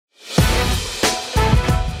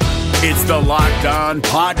It's the Locked On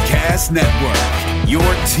Podcast Network, your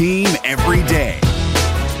team every day.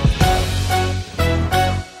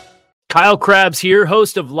 Kyle Krabs here,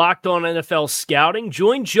 host of Locked On NFL Scouting.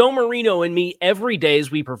 Join Joe Marino and me every day as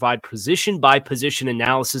we provide position-by-position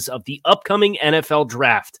analysis of the upcoming NFL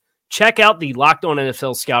Draft. Check out the Locked On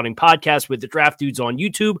NFL Scouting podcast with the Draft Dudes on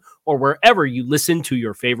YouTube or wherever you listen to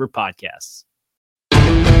your favorite podcasts.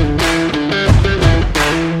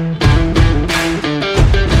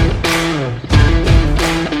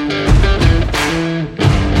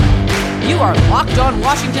 You are Locked On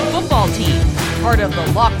Washington Football Team, part of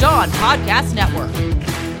the Locked On Podcast Network.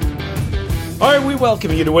 All right, we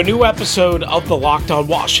welcome you to a new episode of the Locked On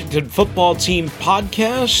Washington Football Team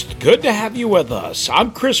podcast. Good to have you with us. I'm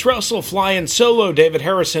Chris Russell, flying solo. David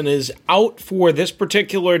Harrison is out for this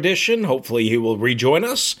particular edition. Hopefully he will rejoin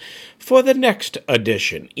us for the next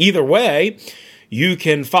edition. Either way, you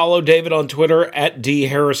can follow David on Twitter at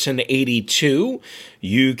dharrison82.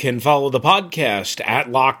 You can follow the podcast at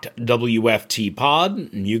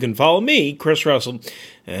LockedWFTPod. You can follow me, Chris Russell,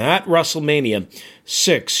 at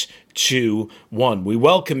WrestleMania621. We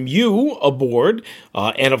welcome you aboard,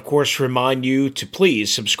 and of course remind you to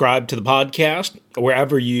please subscribe to the podcast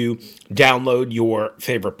wherever you download your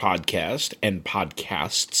favorite podcast and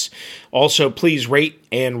podcasts. Also, please rate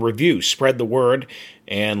and review, spread the word,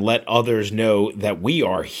 and let others know that we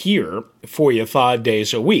are here for you 5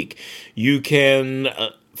 days a week. You can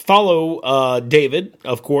follow David,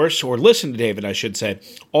 of course, or listen to David, I should say,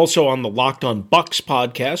 also on the Locked On Bucks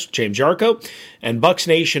podcast, James Yarko, and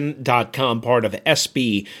BucksNation.com, part of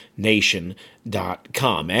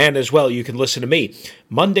SBNation.com. And as well, you can listen to me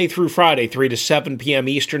Monday through Friday, 3 to 7 p.m.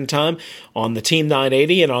 Eastern Time on the Team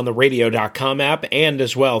 980 and on the Radio.com app, and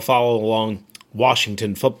as well, follow along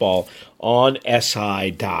Washington Football on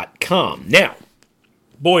SI.com. Now,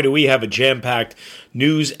 boy, do we have a jam-packed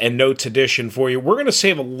news and notes edition for you. We're going to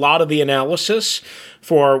save a lot of the analysis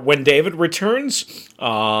for when David returns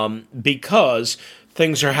because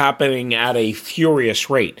things are happening at a furious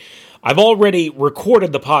rate. I've already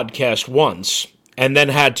recorded the podcast once and then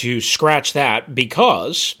had to scratch that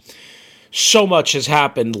because so much has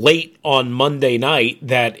happened late on Monday night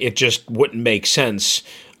that it just wouldn't make sense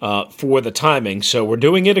for the timing. So we're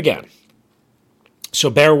doing it again. So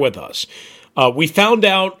bear with us. We found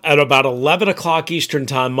out at about 11 o'clock Eastern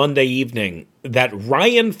Time Monday evening that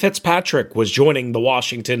Ryan Fitzpatrick was joining the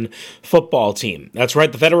Washington Football Team. That's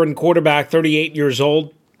right, the veteran quarterback, 38 years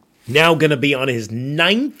old, now going to be on his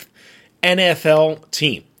 9th NFL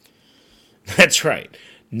team. That's right,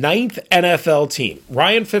 9th NFL team.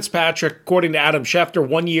 Ryan Fitzpatrick, according to Adam Schefter,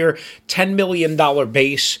 1 year, $10 million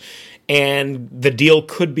base, and the deal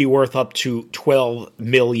could be worth up to $12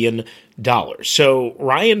 million. So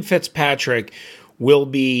Ryan Fitzpatrick will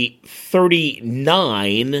be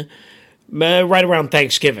 39 right around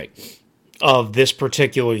Thanksgiving of this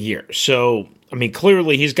particular year. So, I mean,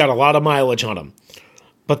 clearly he's got a lot of mileage on him.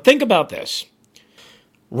 But think about this.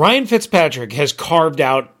 Ryan Fitzpatrick has carved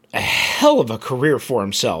out a hell of a career for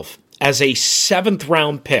himself as a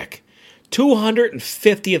 7th-round pick,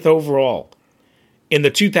 250th overall in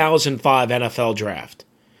the 2005 NFL Draft.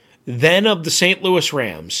 Then of the St. Louis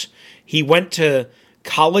Rams, he went to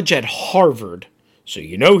college at Harvard, so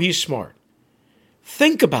you know he's smart.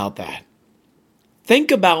 Think about that.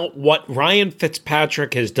 Think about what Ryan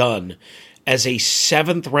Fitzpatrick has done as a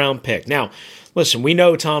 7th-round pick. Now, listen, we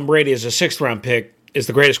know Tom Brady as a 6th-round pick is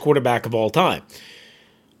the greatest quarterback of all time.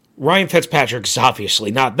 Ryan Fitzpatrick is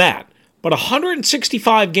obviously not that, but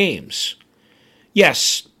 165 games.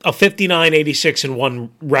 Yes, a 59-86-1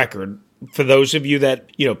 record. For those of you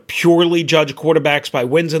that, purely judge quarterbacks by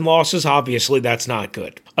wins and losses, obviously that's not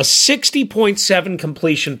good. A 60.7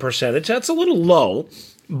 completion percentage, that's a little low,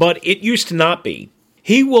 but it used to not be.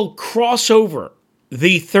 He will cross over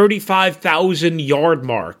the 35,000-yard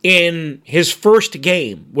mark in his first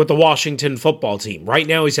game with the Washington Football Team. Right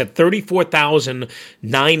now he's at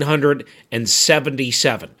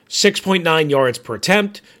 34,977. 6.9 yards per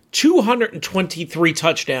attempt, 223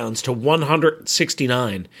 touchdowns to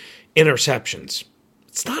 169 interceptions.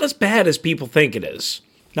 It's not as bad as people think it is.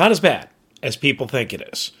 Not as bad as people think it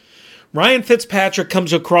is. Ryan Fitzpatrick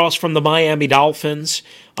comes across from the Miami Dolphins.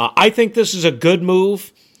 I think this is a good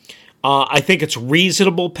move. I think it's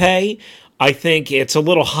reasonable pay. I think it's a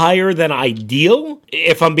little higher than ideal,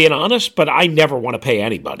 if I'm being honest, but I never want to pay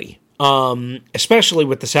anybody, especially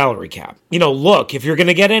with the salary cap. Look, if you're going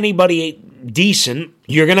to get anybody decent,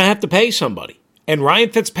 you're going to have to pay somebody. And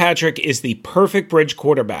Ryan Fitzpatrick is the perfect bridge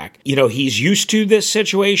quarterback. He's used to this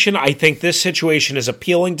situation. I think this situation is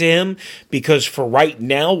appealing to him because for right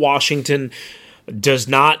now, Washington does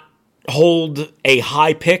not hold a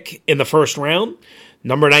high pick in the first round,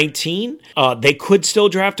 number 19. They could still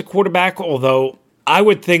draft a quarterback, although I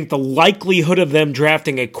would think the likelihood of them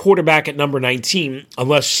drafting a quarterback at number 19,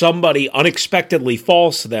 unless somebody unexpectedly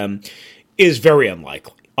falls to them, is very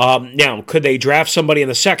unlikely. Now, could they draft somebody in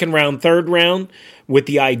the second round, third round, with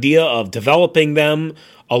the idea of developing them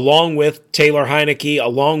along with Taylor Heineke,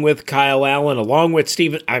 along with Kyle Allen, along with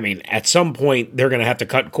Steven? I mean, at some point, they're going to have to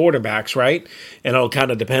cut quarterbacks, right? And it'll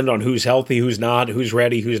kind of depend on who's healthy, who's not, who's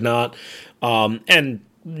ready, who's not. And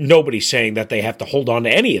nobody's saying that they have to hold on to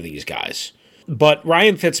any of these guys. But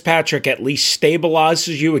Ryan Fitzpatrick at least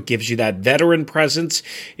stabilizes you. It gives you that veteran presence.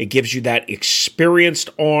 It gives you that experienced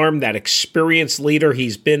arm, that experienced leader.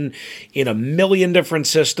 He's been in a million different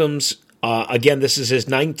systems. Again, this is his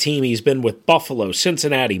ninth team. He's been with Buffalo,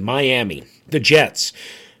 Cincinnati, Miami, the Jets,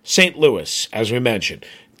 St. Louis, as we mentioned,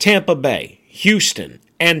 Tampa Bay, Houston,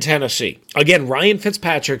 and Tennessee. Again, Ryan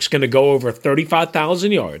Fitzpatrick's going to go over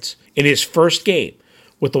 35,000 yards in his first game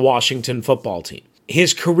with the Washington football team.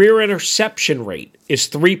 His career interception rate is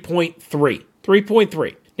 3.3.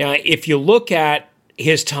 3.3. Now, if you look at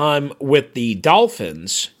his time with the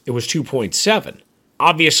Dolphins, it was 2.7.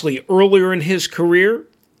 Obviously, earlier in his career,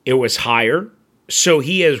 it was higher. So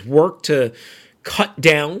he has worked to cut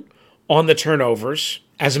down on the turnovers.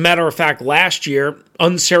 As a matter of fact, last year,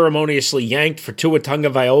 unceremoniously yanked for Tua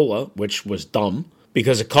Tagovailoa, which was dumb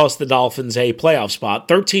because it cost the Dolphins a playoff spot,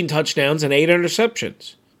 13 touchdowns and 8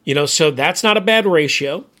 interceptions. So that's not a bad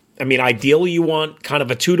ratio. I mean, ideally you want kind of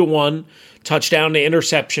a 2-to-1 touchdown to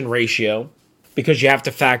interception ratio because you have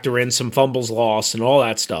to factor in some fumbles lost and all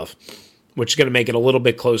that stuff, which is going to make it a little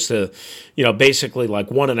bit close to, basically like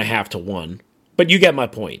 1.5 to 1. But you get my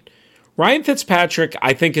point. Ryan Fitzpatrick,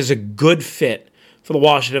 I think, is a good fit for the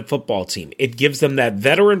Washington football team. It gives them that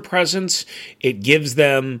veteran presence. It gives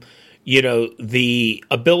them, the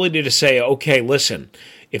ability to say, okay, listen,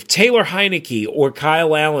 if Taylor Heineke or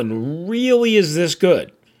Kyle Allen really is this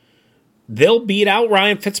good, they'll beat out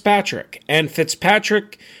Ryan Fitzpatrick. And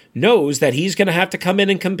Fitzpatrick knows that he's going to have to come in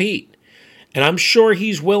and compete. And I'm sure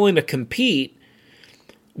he's willing to compete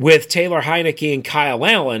with Taylor Heineke and Kyle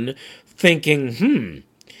Allen, thinking,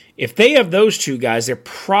 if they have those two guys, they're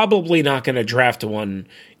probably not going to draft one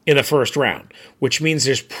in the first round, which means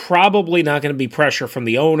there's probably not going to be pressure from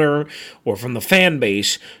the owner or from the fan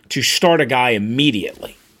base to start a guy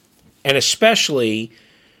immediately. And especially,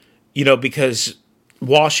 because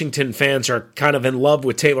Washington fans are kind of in love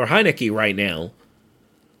with Taylor Heineke right now,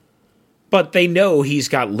 but they know he's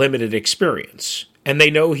got limited experience, and they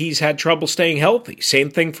know he's had trouble staying healthy. Same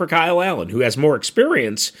thing for Kyle Allen, who has more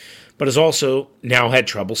experience, but has also now had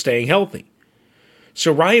trouble staying healthy.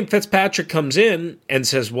 So Ryan Fitzpatrick comes in and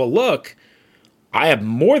says, well, look, I have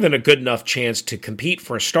more than a good enough chance to compete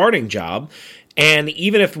for a starting job, and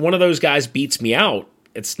even if one of those guys beats me out,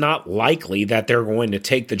 it's not likely that they're going to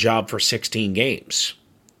take the job for 16 games.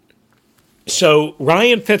 So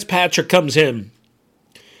Ryan Fitzpatrick comes in,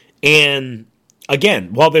 and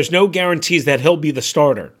again, while there's no guarantees that he'll be the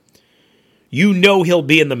starter, he'll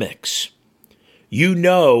be in the mix.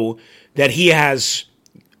 That he has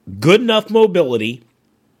good enough mobility.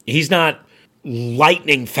 He's not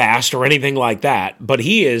lightning fast or anything like that, but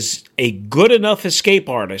he is a good enough escape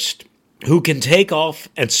artist who can take off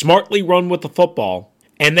and smartly run with the football.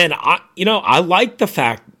 And then, I like the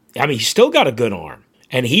fact, he's still got a good arm,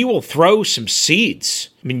 and he will throw some seeds.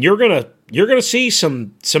 I mean, you're gonna see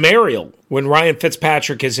some aerial when Ryan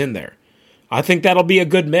Fitzpatrick is in there. I think that'll be a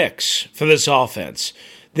good mix for this offense.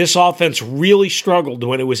 This offense really struggled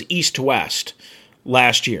when it was east to west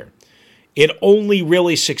last year. It only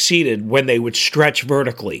really succeeded when they would stretch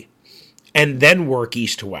vertically and then work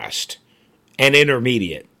east to west and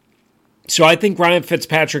intermediate. So I think Ryan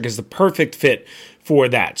Fitzpatrick is the perfect fit for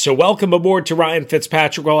that. So welcome aboard to Ryan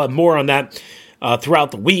Fitzpatrick. We'll have more on that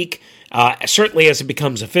throughout the week. Certainly as it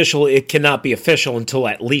becomes official, it cannot be official until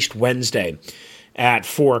at least Wednesday at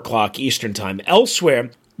 4 o'clock Eastern Time.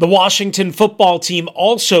 Elsewhere, the Washington football team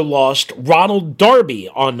also lost Ronald Darby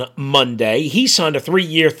on Monday. He signed a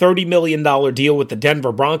 3-year, $30 million deal with the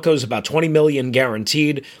Denver Broncos, about $20 million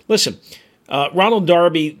guaranteed. Listen, Ronald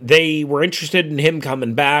Darby, they were interested in him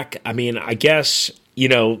coming back. I mean, I guess,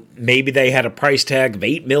 maybe they had a price tag of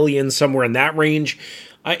 $8 million, somewhere in that range.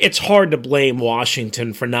 It's hard to blame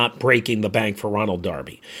Washington for not breaking the bank for Ronald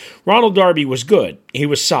Darby. Ronald Darby was good. He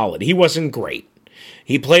was solid. He wasn't great.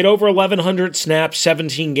 He played over 1,100 snaps,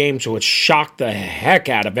 17 games, which shocked the heck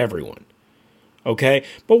out of everyone. Okay?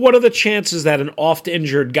 But what are the chances that an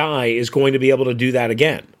oft-injured guy is going to be able to do that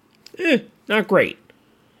again? Not great.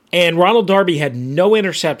 And Ronald Darby had no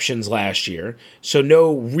interceptions last year, so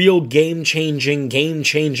no real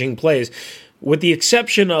game-changing plays, with the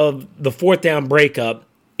exception of the fourth down breakup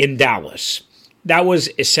in Dallas. That was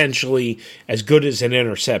essentially as good as an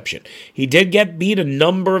interception. He did get beat a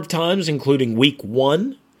number of times, including week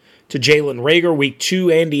 1 to Jalen Reagor, week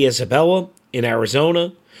 2 Andy Isabella in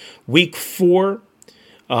Arizona, week 4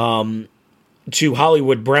 to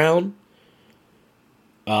Hollywood Brown.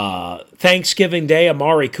 Thanksgiving Day,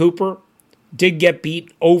 Amari Cooper did get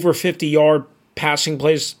beat over 50-yard passing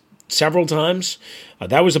plays several times.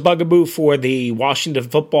 That was a bugaboo for the Washington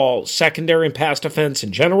football secondary and pass defense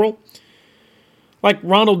in general. Like,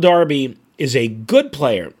 Ronald Darby is a good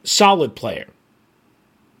player, solid player,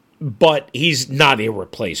 but he's not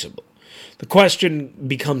irreplaceable. The question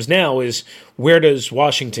becomes now is, where does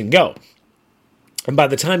Washington go? And by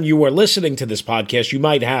the time you are listening to this podcast, you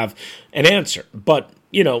might have an answer. But,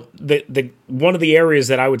 you know, the one of the areas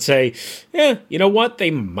that I would say, you know what,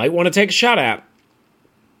 they might want to take a shot at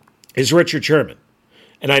is Richard Sherman.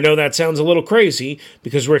 And I know that sounds a little crazy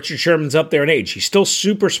because Richard Sherman's up there in age. He's still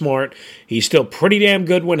super smart. He's still pretty damn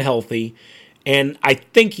good when healthy. And I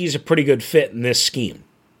think he's a pretty good fit in this scheme.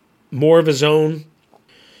 More of his own,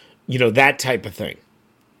 you know, that type of thing.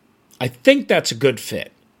 I think that's a good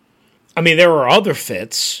fit. I mean, there are other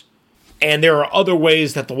fits, and there are other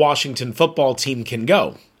ways that the Washington football team can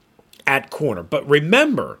go at corner. But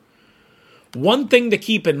remember, one thing to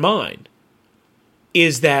keep in mind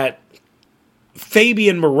is that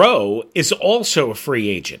Fabian Moreau is also a free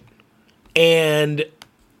agent. And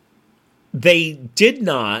they did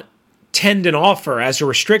not tend an offer as a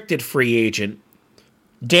restricted free agent,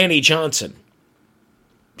 Danny Johnson.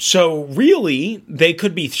 So really, they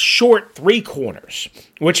could be short 3 corners,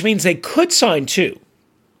 which means they could sign 2.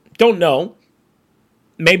 Don't know.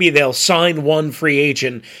 Maybe they'll sign 1 free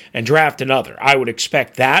agent and draft another. I would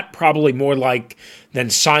expect that, probably more like than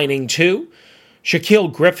signing 2.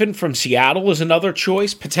 Shaquille Griffin from Seattle is another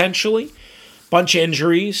choice, potentially. Bunch of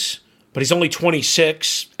injuries, but he's only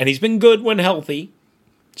 26, and he's been good when healthy.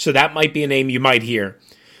 So that might be a name you might hear.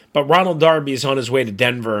 But Ronald Darby is on his way to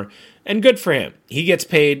Denver, and good for him. He gets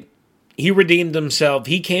paid. He redeemed himself.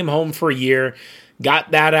 He came home for a year,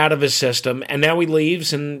 got that out of his system, and now he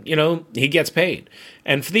leaves, and, you know, he gets paid.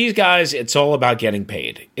 And for these guys, it's all about getting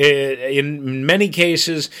paid. In many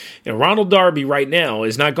cases, you know, Ronald Darby right now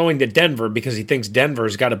is not going to Denver because he thinks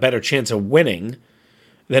Denver's got a better chance of winning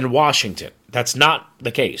than Washington. That's not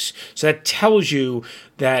the case. So that tells you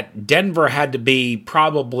that Denver had to be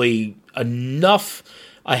probably enough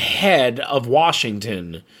ahead of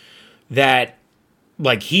Washington that,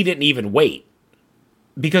 like, he didn't even wait.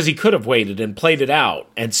 Because he could have waited and played it out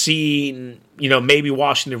and seen, you know, maybe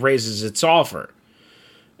Washington raises its offer.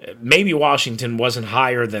 Maybe Washington wasn't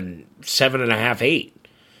higher than 7.5, 8.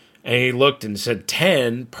 And he looked and said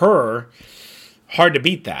 10 per. Hard to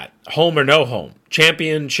beat that. Home or no home.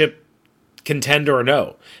 Championship contender or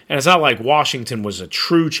no. And it's not like Washington was a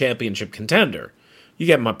true championship contender. You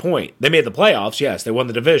get my point. They made the playoffs, yes. They won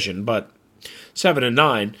the division, but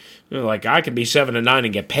 7-9, you know, like, I could be 7-9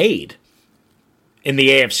 and get paid in the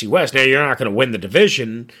AFC West. Now, you're not going to win the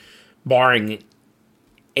division, barring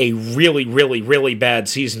a really, really, really bad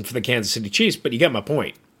season for the Kansas City Chiefs, but you get my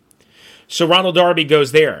point. So Ronald Darby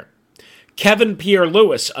goes there. Kevin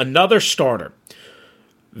Pierre-Louis, another starter.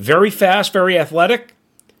 Very fast, very athletic.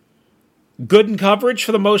 Good in coverage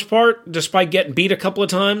for the most part, despite getting beat a couple of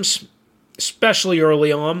times, especially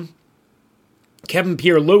early on. Kevin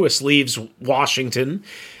Pierre-Louis leaves Washington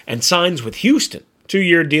and signs with Houston.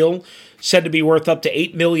 2-year deal, said to be worth up to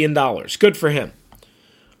 $8 million. Good for him.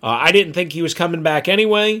 I didn't think he was coming back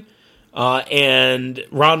anyway, and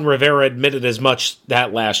Ron Rivera admitted as much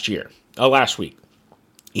that last week.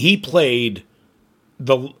 He didn't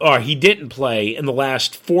play in the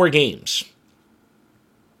last 4 games,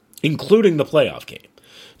 including the playoff game.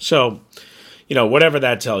 So, you know, whatever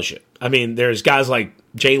that tells you. I mean, there's guys like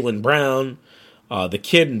Jaylen Brown, the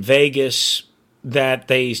kid in Vegas that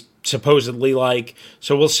they supposedly like.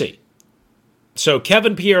 So we'll see. So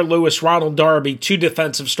Kevin Pierre-Louis, Ronald Darby, 2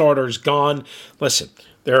 defensive starters gone. Listen,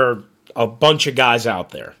 there are a bunch of guys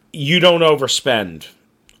out there. You don't overspend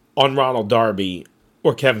on Ronald Darby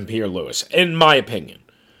or Kevin Pierre-Louis, in my opinion.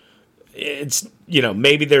 It's, you know,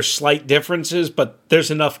 maybe there's slight differences, but there's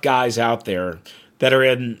enough guys out there that are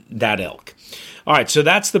in that ilk. All right, so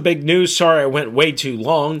that's the big news. Sorry I went way too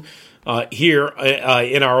long here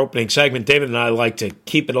in our opening segment. David and I like to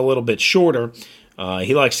keep it a little bit shorter.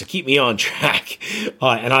 He likes to keep me on track,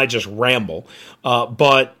 and I just ramble.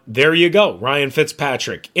 But there you go. Ryan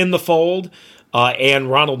Fitzpatrick in the fold. and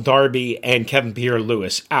Ronald Darby and Kevin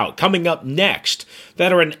Pierre-Louis out. Coming up next,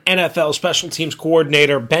 veteran NFL special teams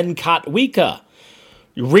coordinator Ben Kotwika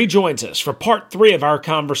rejoins us for part 3 of our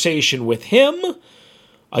conversation with him.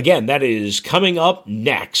 Again, that is coming up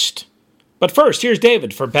next. But first, here's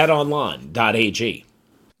David for betonline.ag.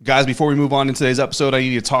 Guys, before we move on in today's episode, I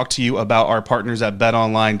need to talk to you about our partners at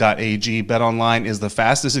betonline.ag. BetOnline is the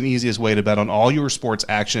fastest and easiest way to bet on all your sports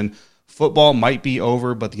action. Football might be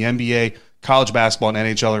over, but the NBA, college basketball, and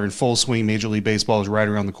NHL are in full swing. Major League Baseball is right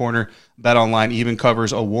around the corner. BetOnline even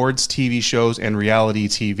covers awards, TV shows, and reality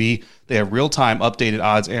TV. They have real-time updated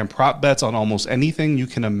odds and prop bets on almost anything you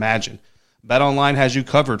can imagine. BetOnline has you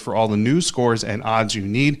covered for all the news, scores, and odds you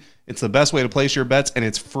need. It's the best way to place your bets, and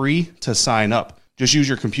it's free to sign up. Just use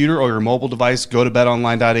your computer or your mobile device, go to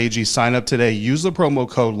betonline.ag, sign up today, use the promo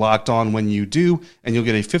code LOCKEDON when you do, and you'll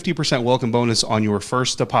get a 50% welcome bonus on your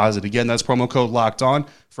first deposit. Again, that's promo code LOCKEDON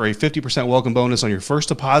for a 50% welcome bonus on your first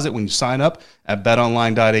deposit when you sign up at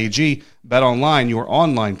betonline.ag. BetOnline, your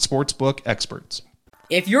online sportsbook experts.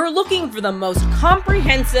 If you're looking for the most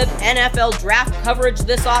comprehensive NFL draft coverage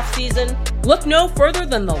this offseason, look no further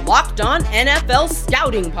than the Locked On NFL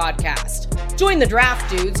Scouting Podcast. Join the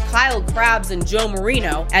draft dudes, Kyle Krabs and Joe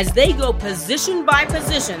Marino, as they go position by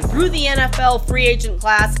position through the NFL free agent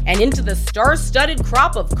class and into the star-studded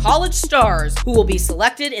crop of college stars who will be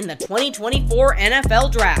selected in the 2024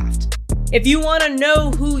 NFL Draft. If you want to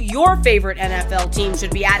know who your favorite NFL team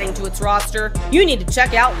should be adding to its roster, you need to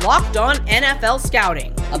check out Locked On NFL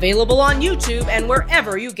Scouting, available on YouTube and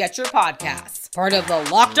wherever you get your podcasts. Part of the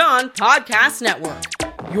Locked On Podcast Network,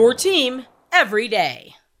 your team every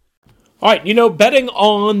day. All right, betting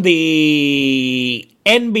on the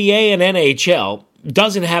NBA and NHL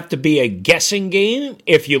doesn't have to be a guessing game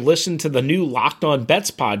if you listen to the new Locked On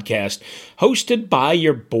Bets podcast hosted by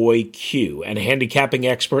your boy Q and handicapping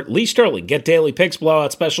expert Lee Sterling. Get daily picks,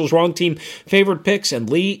 blowout specials, wrong team favorite picks, and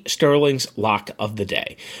Lee Sterling's lock of the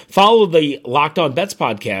day. Follow the Locked On Bets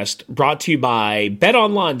podcast brought to you by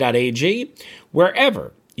betonline.ag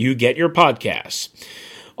wherever you get your podcasts.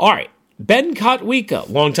 All right. Ben Kotwika,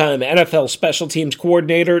 longtime NFL special teams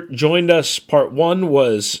coordinator, joined us. Part 1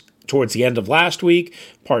 was towards the end of last week.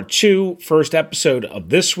 Part 2, first episode of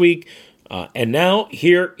this week. And now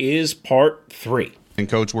here is part 3. And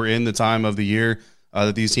Coach, we're in the time of the year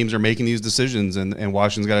that these teams are making these decisions, and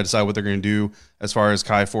Washington's got to decide what they're going to do as far as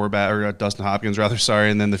Dustin Hopkins,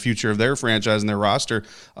 and then the future of their franchise and their roster.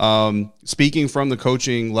 Speaking from the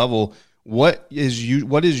coaching level, what is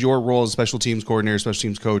your role as special teams coordinator, special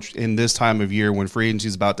teams coach in this time of year when free agency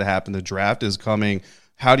is about to happen, the draft is coming?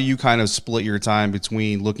 How do you kind of split your time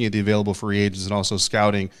between looking at the available free agents and also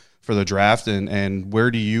scouting for the draft? And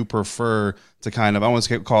where do you prefer to kind of, I want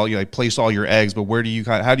to call you like place all your eggs, but how do you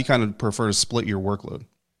kind of prefer to split your workload?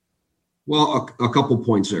 Well, a couple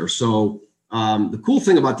points there. So the cool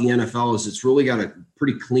thing about the NFL is it's really got a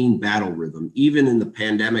pretty clean battle rhythm, even in the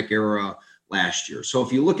pandemic era last year. So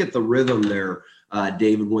if you look at the rhythm there,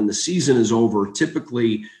 David, when the season is over,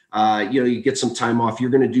 typically, you get some time off. You're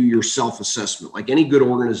going to do your self-assessment. Like any good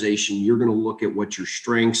organization, you're going to look at what your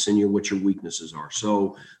strengths and what your weaknesses are.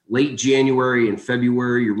 So late January and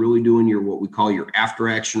February, you're really doing what we call your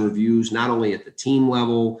after-action reviews, not only at the team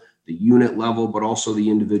level, the unit level, but also the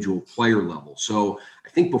individual player level. So I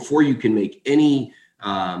think before you can make any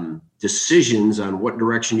decisions on what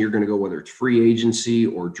direction you're going to go, whether it's free agency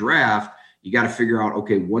or draft, you got to figure out,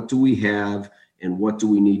 okay, what do we have and what do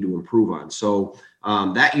we need to improve on? So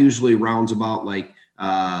that usually rounds about like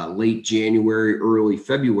late January, early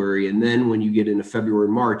February. And then when you get into February,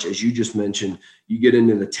 March, as you just mentioned, you get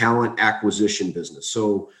into the talent acquisition business.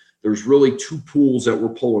 So there's really 2 pools that we're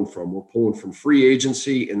pulling from. We're pulling from free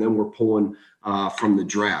agency, and then we're pulling from the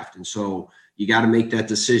draft. And so you got to make that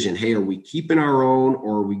decision. Hey, are we keeping our own,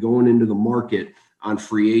 or are we going into the market on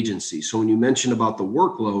free agency? So when you mentioned about the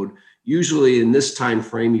workload, usually in this time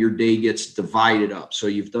frame, your day gets divided up. So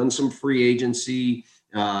you've done some free agency.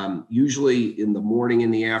 Usually in the morning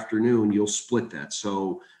and the afternoon, you'll split that.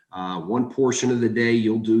 So one portion of the day,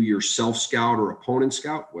 you'll do your self-scout or opponent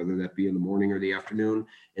scout, whether that be in the morning or the afternoon.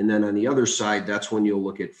 And then on the other side, that's when you'll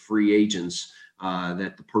look at free agents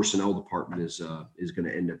that the personnel department is going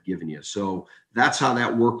to end up giving you. So that's how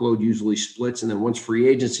that workload usually splits. And then once free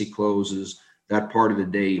agency closes, that part of the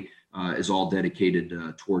day is all dedicated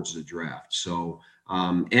towards the draft. So,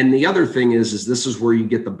 and the other thing is this is where you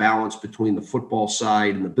get the balance between the football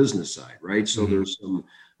side and the business side, right? So there's some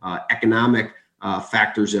economic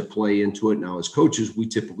factors that play into it. Now, as coaches, we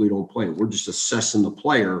typically don't play. We're just assessing the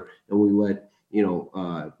player, and we let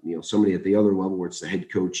somebody at the other level where it's the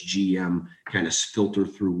head coach, GM, kind of filter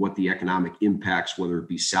through what the economic impacts, whether it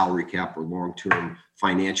be salary cap or long-term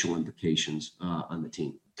financial implications on the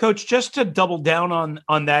team. Coach, just to double down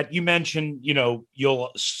on that, you mentioned,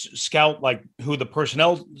 you'll scout like who the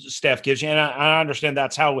personnel staff gives you. And I understand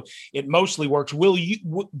that's how it mostly works.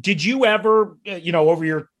 Did you ever, over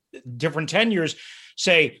your different tenures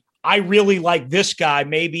say, I really like this guy.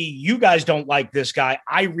 Maybe you guys don't like this guy.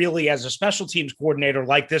 I really, as a special teams coordinator,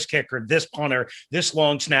 like this kicker, this punter, this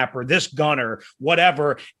long snapper, this gunner,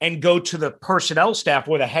 whatever, and go to the personnel staff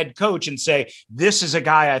or the head coach and say, this is a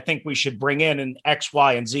guy I think we should bring in and X,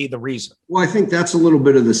 Y, and Z, the reason. Well, I think that's a little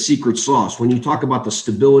bit of the secret sauce. When you talk about the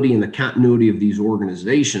stability and the continuity of these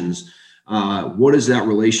organizations, what is that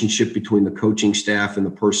relationship between the coaching staff and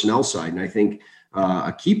the personnel side? And I think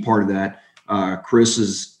a key part of that, Chris,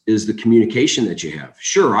 is the communication that you have.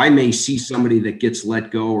 Sure, I may see somebody that gets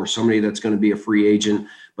let go or somebody that's going to be a free agent,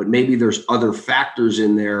 but maybe there's other factors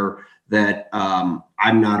in there that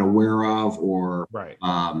I'm not aware of, or right.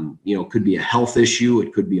 Could be a health issue,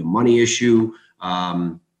 it could be a money issue.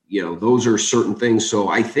 Those are certain things. So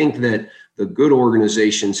I think that the good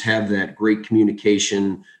organizations have that great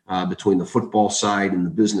communication between the football side and the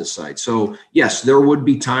business side. So yes, there would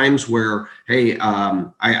be times where, hey,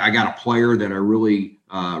 I got a player that I really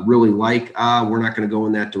like. We're not going to go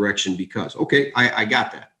in that direction because, okay, I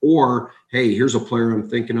got that. Or, hey, here's a player I'm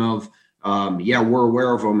thinking of. We're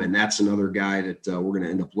aware of them, and that's another guy that we're going to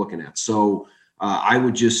end up looking at. So I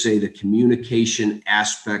would just say the communication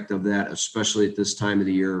aspect of that, especially at this time of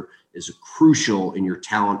the year, is crucial in your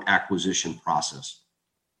talent acquisition process.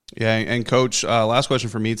 Yeah, and Coach, last question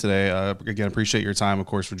for me today. Again, appreciate your time, of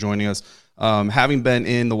course, for joining us. Having been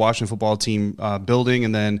in the Washington football team building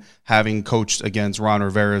and then having coached against Ron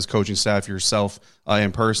Rivera's coaching staff yourself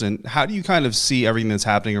in person, how do you kind of see everything that's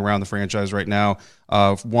happening around the franchise right now?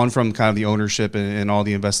 One, from kind of the ownership and all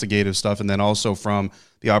the investigative stuff, and then also from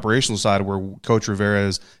the operational side where Coach Rivera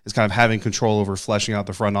is kind of having control over fleshing out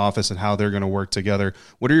the front office and how they're going to work together.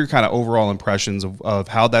 What are your kind of overall impressions of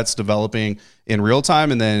how that's developing in real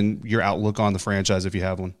time, and then your outlook on the franchise if you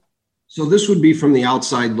have one? So this would be from the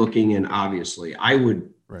outside looking in, obviously. I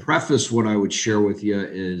would preface what I would share with you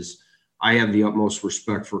is I have the utmost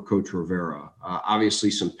respect for Coach Rivera.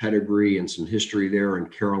 Obviously some pedigree and some history there in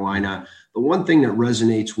Carolina. The one thing that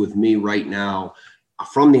resonates with me right now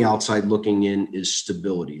from the outside looking in is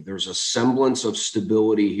stability. There's a semblance of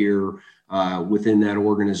stability here within that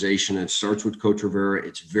organization. It starts with Coach Rivera.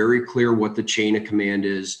 It's very clear what the chain of command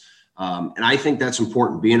is. And I think that's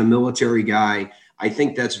important. Being a military guy, I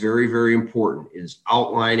think that's very, very important, is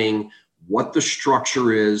outlining what the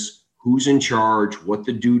structure is, who's in charge, what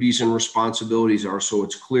the duties and responsibilities are, so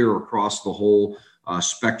it's clear across the whole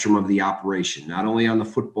spectrum of the operation, not only on the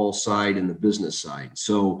football side and the business side.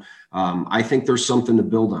 So I think there's something to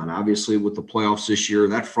build on. Obviously, with the playoffs this year,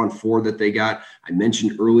 that front four that they got, I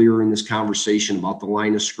mentioned earlier in this conversation about the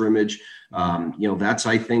line of scrimmage. That's,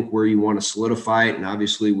 I think, where you want to solidify it. And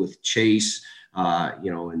obviously with Chase,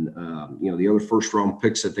 the other first round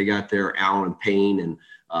picks that they got there, Allen and Payne and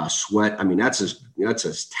Sweat. I mean, that's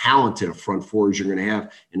as talented a front four as you're going to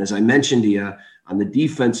have. And as I mentioned to you, on the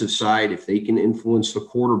defensive side, if they can influence the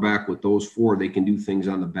quarterback with those four, they can do things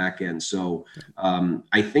on the back end. So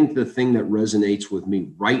I think the thing that resonates with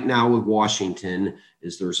me right now with Washington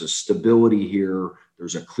is there's a stability here.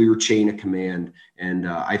 There's a clear chain of command, and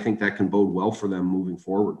I think that can bode well for them moving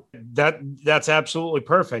forward. That's absolutely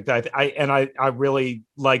perfect. I really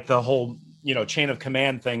like the whole chain of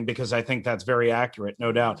command thing, because I think that's very accurate,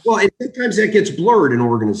 no doubt. Well, and sometimes that gets blurred in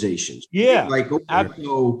organizations. Yeah, like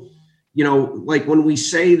when we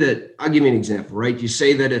say that, I'll give you an example, right? You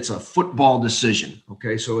say that it's a football decision,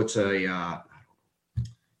 okay? So it's a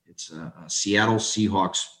Seattle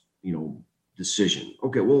Seahawks, decision.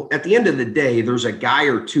 Okay, well, at the end of the day, there's a guy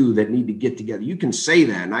or two that need to get together. You can say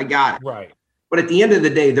that, and I got it. Right. But at the end of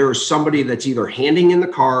the day, there is somebody that's either handing in the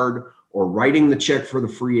card or writing the check for the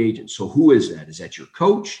free agent. So who is that? Is that your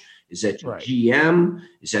coach? Is that your GM?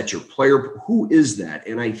 Is that your player? Who is that?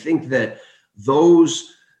 And I think that the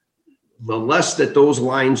less that those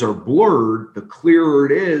lines are blurred, the clearer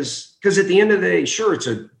it is. Because at the end of the day, sure, it's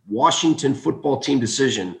a Washington football team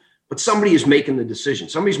decision, but somebody is making the decision.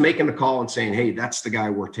 Somebody's making the call and saying, hey, that's the guy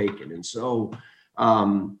we're taking. And so,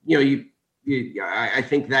 I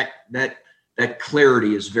think that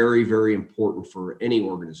clarity is very, very important for any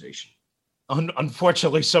organization.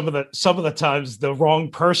 Unfortunately, some of the times the wrong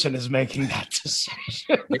person is making that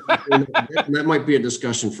decision. That might be a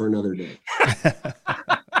discussion for another day.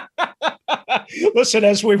 Listen,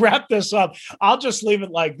 as we wrap this up, I'll just leave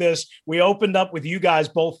it like this. We opened up with you guys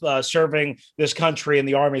both serving this country in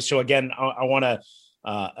the Army. So again, I want to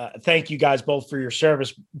thank you guys both for your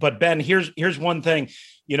service. But Ben, here's one thing,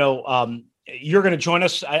 you're going to join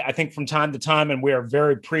us, I think, from time to time, and we are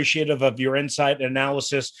very appreciative of your insight and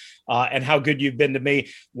analysis and how good you've been to me.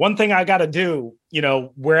 One thing I got to do,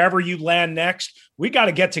 wherever you land next, we got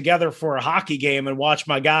to get together for a hockey game and watch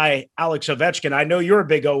my guy, Alex Ovechkin. I know you're a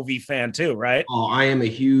big OV fan too, right? Oh, I am a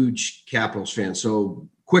huge Capitals fan. So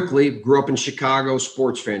quickly, grew up in Chicago,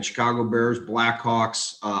 sports fan, Chicago Bears,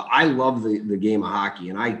 Blackhawks. I love the game of hockey,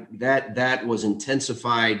 and that was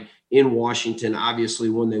intensified in Washington, obviously,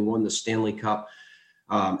 when they won the Stanley Cup.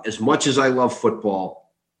 As much as I love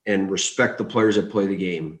football and respect the players that play the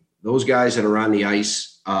game, those guys that are on the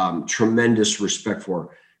ice, tremendous respect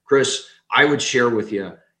for. Chris, I would share with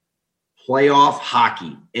you, playoff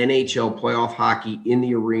hockey, NHL playoff hockey in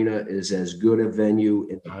the arena is as good a venue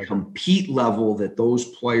at the compete level that those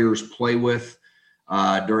players play with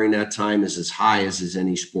during that time is as high as is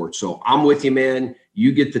any sport. So I'm with you, man.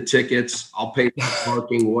 You get the tickets. I'll pay for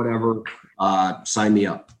parking, whatever. Sign me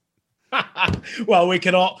up. Well, we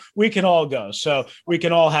can all go. So we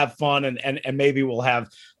can all have fun and maybe we'll have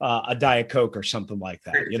a Diet Coke or something like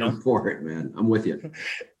that. I'm for it, man. I'm with you.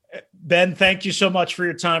 Ben, thank you so much for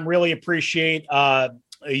your time. Really appreciate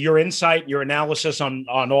your insight, your analysis on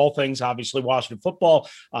all things, obviously Washington football,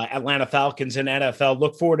 Atlanta Falcons, and NFL.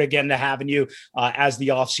 Look forward again to having you as the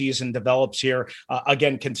offseason develops here.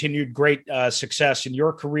 Again, continued great success in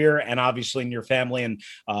your career and obviously in your family. And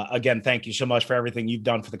again, thank you so much for everything you've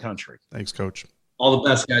done for the country. Thanks, Coach. All the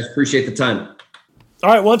best, guys. Appreciate the time. All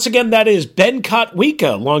right, once again, that is Ben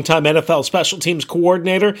Kotwika, longtime NFL special teams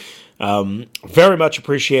coordinator. Very much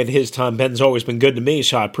appreciate his time. Ben's always been good to me,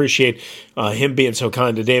 so I appreciate him being so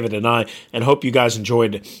kind to David and I, and hope you guys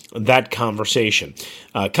enjoyed that conversation.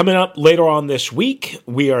 Coming up later on this week,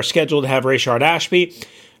 we are scheduled to have Rayshard Ashby,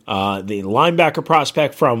 the linebacker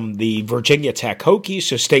prospect from the Virginia Tech Hokies,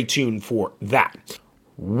 so stay tuned for that.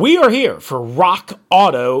 We are here for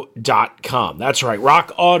rockauto.com. That's right,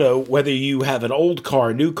 Rock Auto, whether you have an old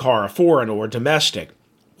car, new car, a foreign or domestic,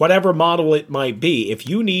 whatever model it might be, if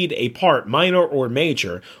you need a part, minor or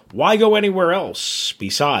major, why go anywhere else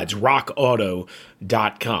besides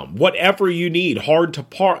rockauto.com? Whatever you need, hard to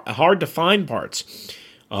find parts,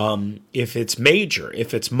 if it's major,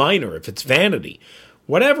 if it's minor, if it's vanity,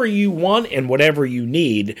 whatever you want and whatever you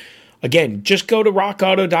need. Again, just go to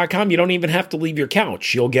rockauto.com. You don't even have to leave your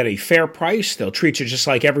couch. You'll get a fair price. They'll treat you just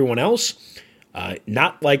like everyone else,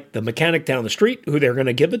 not like the mechanic down the street who they're going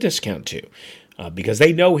to give a discount to because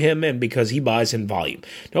they know him and because he buys in volume.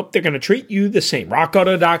 Nope, they're going to treat you the same.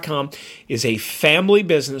 rockauto.com is a family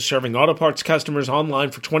business serving auto parts customers online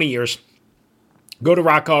for 20 years. Go to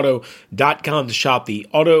rockauto.com to shop the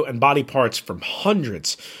auto and body parts from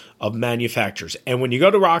hundreds of manufacturers. And when you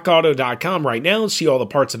go to rockauto.com right now and see all the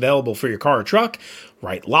parts available for your car or truck,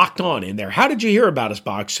 write Locked On in there. How did you hear about us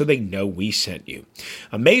box so they know we sent you?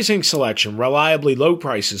 Amazing selection, reliably low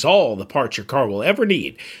prices, all the parts your car will ever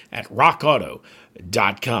need at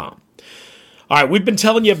rockauto.com. All right, we've been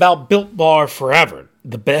telling you about Built Bar forever,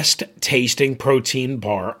 the best tasting protein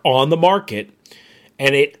bar on the market,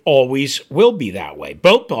 and it always will be that way.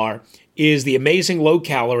 Built Bar is the amazing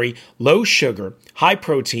low-calorie, low-sugar,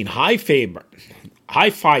 high-protein, high-fiber,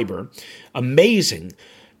 amazing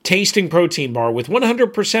tasting protein bar with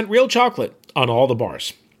 100% real chocolate on all the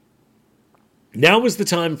bars. Now is the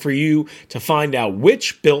time for you to find out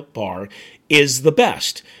which Built Bar is the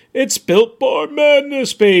best. It's Built Bar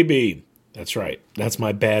Madness, baby. That's right. That's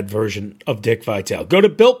my bad version of Dick Vitale. Go to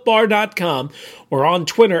BuiltBar.com or on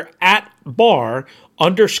Twitter @bar_built.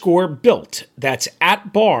 That's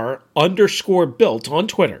 @bar_built on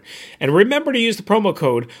Twitter. And remember to use the promo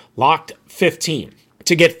code LOCKED15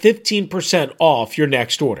 to get 15% off your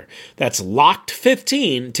next order. That's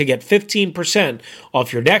LOCKED15 to get 15%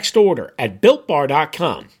 off your next order at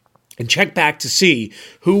BuiltBar.com. And check back to see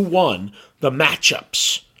who won the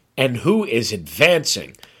matchups and who is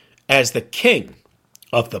advancing as the king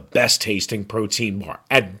of the best tasting protein bar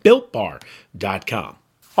at BuiltBar.com.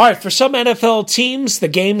 All right, for some NFL teams, the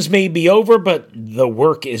games may be over, but the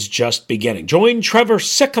work is just beginning. Join Trevor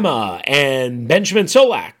Sikkema and Benjamin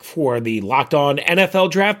Solak for the Locked On NFL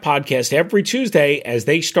Draft podcast every Tuesday as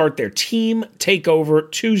they start their Team Takeover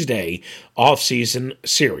Tuesday offseason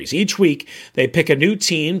series. Each week, they pick a new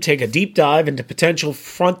team, take a deep dive into potential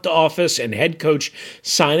front office and head coach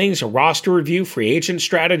signings, a roster review, free agent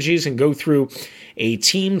strategies, and go through a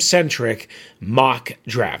team-centric mock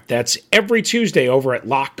draft. That's every Tuesday over at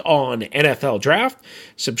Locked On NFL Draft.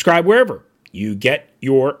 Subscribe wherever you get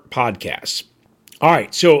your podcasts. All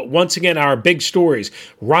right, so once again, our big stories.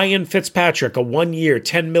 Ryan Fitzpatrick, a 1-year,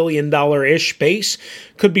 $10 million-ish base,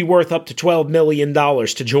 could be worth up to $12 million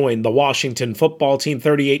to join the Washington football team.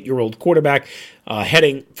 38-year-old quarterback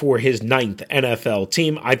heading for his 9th NFL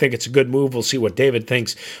team. I think it's a good move. We'll see what David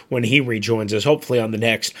thinks when he rejoins us, hopefully on the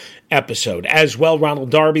next episode. As well,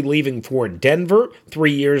 Ronald Darby leaving for Denver,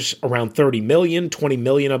 3 years, around $30 million, $20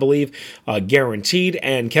 million, I believe, guaranteed.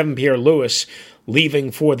 And Kevin Pierre-Louis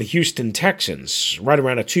leaving for the Houston Texans, right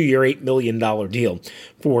around a 2-year, $8 million deal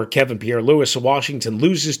for Kevin Pierre-Louis. So Washington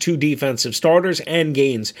loses 2 defensive starters and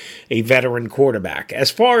gains a veteran quarterback. As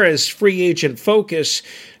far as free agent focus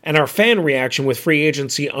and our fan reaction with free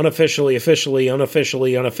agency officially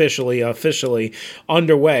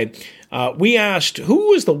underway, we asked who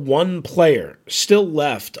was the one player still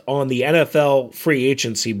left on the NFL free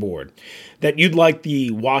agency board that you'd like the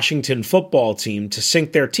Washington football team to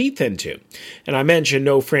sink their teeth into. And I mentioned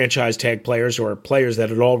no franchise tag players or players that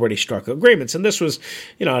had already struck agreements. And this was,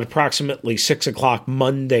 at approximately 6 o'clock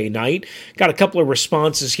Monday night. Got a couple of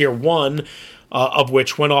responses here. One of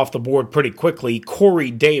which went off the board pretty quickly. Corey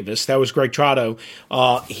Davis, that was Greg Trotto.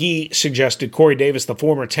 He suggested Corey Davis, the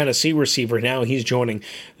former Tennessee receiver. Now he's joining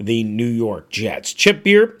the New York Jets. Chip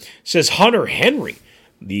Beer says Hunter Henry,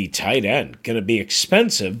 the tight end, going to be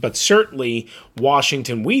expensive, but certainly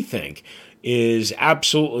Washington, we think, is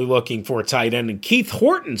absolutely looking for a tight end. And Keith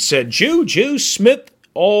Horton said Juju Smith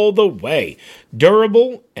all the way.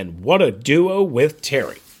 Durable, and what a duo with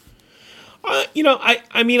Terry.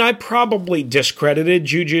 I probably discredited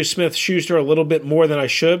Juju Smith-Schuster a little bit more than I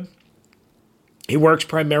should. He works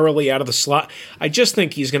primarily out of the slot. I just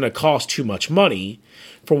think he's going to cost too much money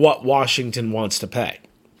for what Washington wants to pay.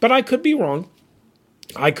 But I could be wrong.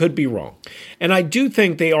 And I do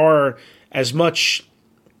think they are as much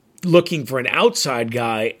looking for an outside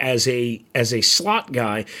guy as a slot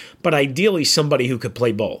guy, but ideally somebody who could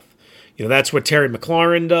play both. That's what Terry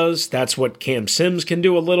McLaurin does. That's what Cam Sims can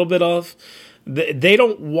do a little bit of. They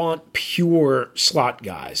don't want pure slot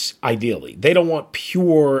guys, ideally. They don't want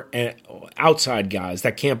pure outside guys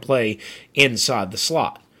that can't play inside the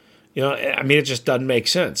slot. It just doesn't make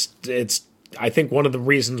sense. I think one of the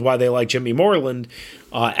reasons why they like Jimmy Moreland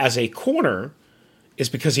as a corner is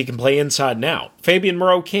because he can play inside and out. Fabian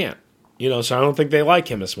Moreau can't, so I don't think they like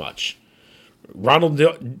him as much. Ronald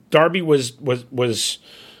Darby was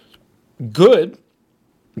good,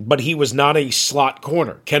 but he was not a slot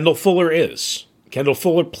corner. Kendall Fuller is. Kendall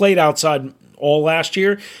Fuller played outside all last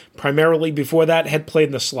year. Primarily before that, had played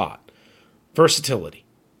in the slot. Versatility,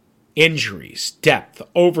 injuries, depth,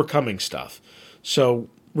 overcoming stuff. So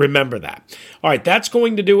remember that. All right, that's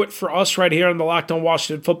going to do it for us right here on the Locked On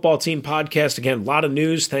Washington Football Team podcast. Again, a lot of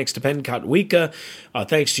news. Thanks to Ben Kotwika.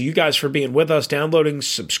 Thanks to you guys for being with us, downloading,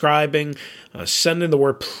 subscribing, sending the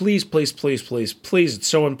word. Please, please, please, please, please. It's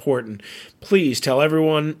so important. Please tell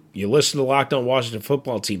everyone you listen to the Locked On Washington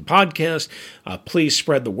Football Team podcast. Please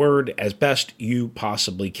spread the word as best you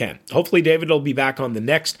possibly can. Hopefully, David will be back on the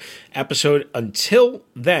next episode. Until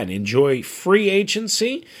then, enjoy free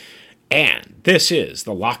agency. And this is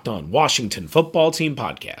the Locked On Washington Football Team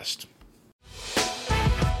podcast.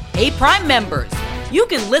 Hey, Prime members, you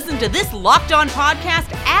can listen to this Locked On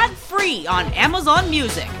podcast ad-free on Amazon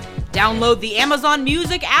Music. Download the Amazon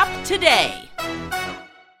Music app today.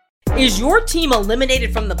 Is your team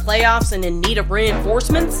eliminated from the playoffs and in need of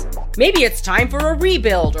reinforcements? Maybe it's time for a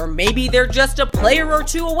rebuild, or maybe they're just a player or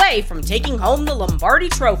two away from taking home the Lombardi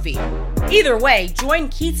Trophy. Either way, join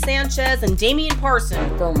Keith Sanchez and Damian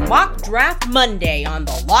Parson for Mock Draft Monday on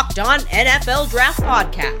the Locked On NFL Draft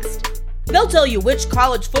Podcast. They'll tell you which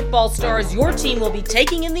college football stars your team will be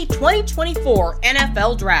taking in the 2024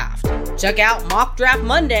 NFL Draft. Check out Mock Draft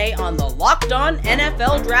Monday on the Locked On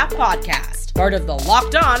NFL Draft Podcast, part of the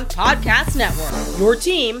Locked On Podcast Network. Your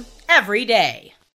team every day.